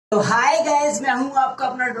तो hi guys, मैं हूं आपका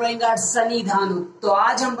अपना ड्राइंग आर्ट सनी धानुक। तो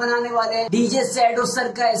आज हम बनाने वाले हैं डीजे शैडो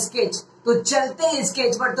सर का स्केच। तो चलते हैं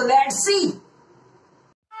स्केच पर, तो लेट्स सी।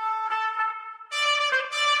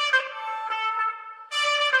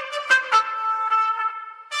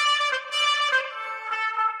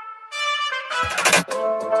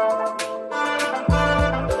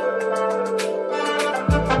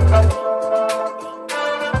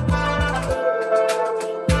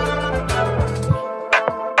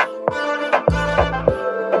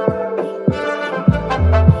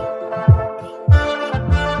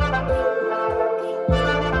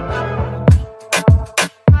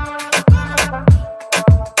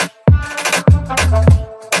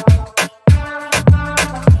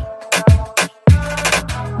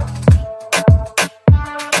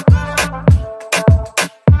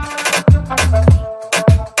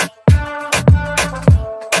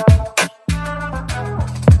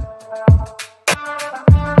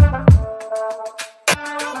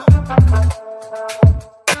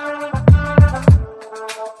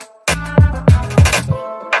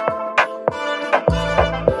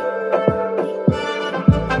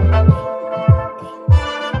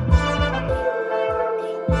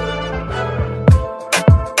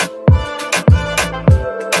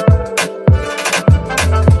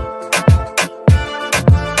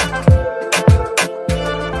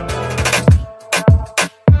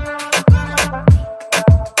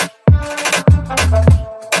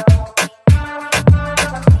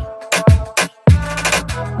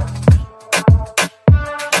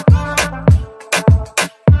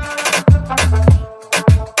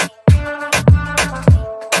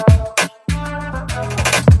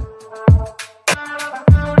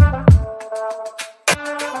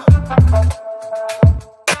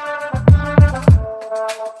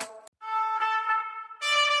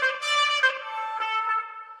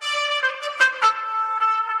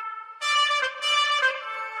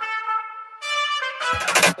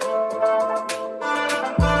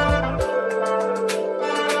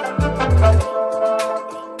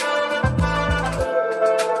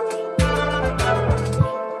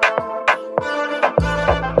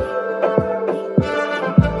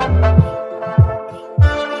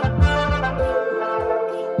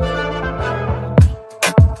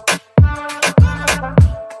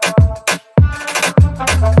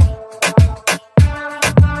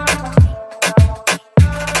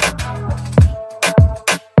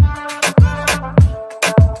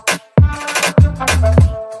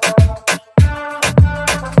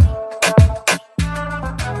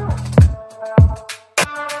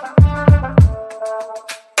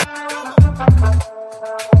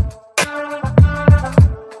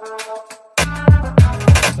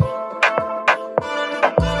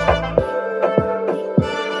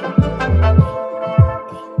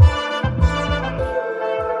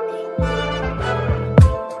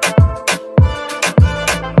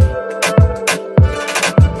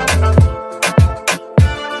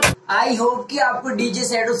 आई होप कि आपको डीजे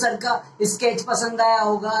शैडो सर का स्केच पसंद आया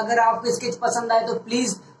होगा। अगर आपको स्केच पसंद आए तो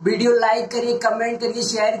प्लीज वीडियो लाइक करिए, कमेंट करिए,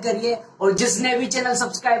 शेयर करिए, और जिसने भी चैनल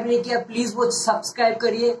सब्सक्राइब नहीं किया प्लीज वो सब्सक्राइब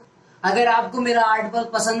करिए। अगर आपको मेरा आर्ट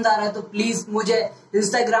वर्क पसंद आ रहा है तो प्लीज मुझे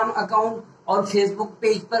इंस्टाग्राम अकाउंट और फेसबुक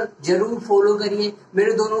पेज पर जरूर फॉलो करिए।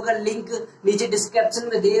 मेरे दोनों का लिंक नीचे डिस्क्रिप्शन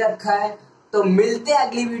में दे रखा है। तो मिलते हैं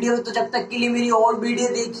अगली वीडियो में। तो जब तक के लिए मेरी और वीडियो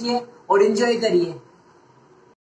देखिए और एंजॉय करिए।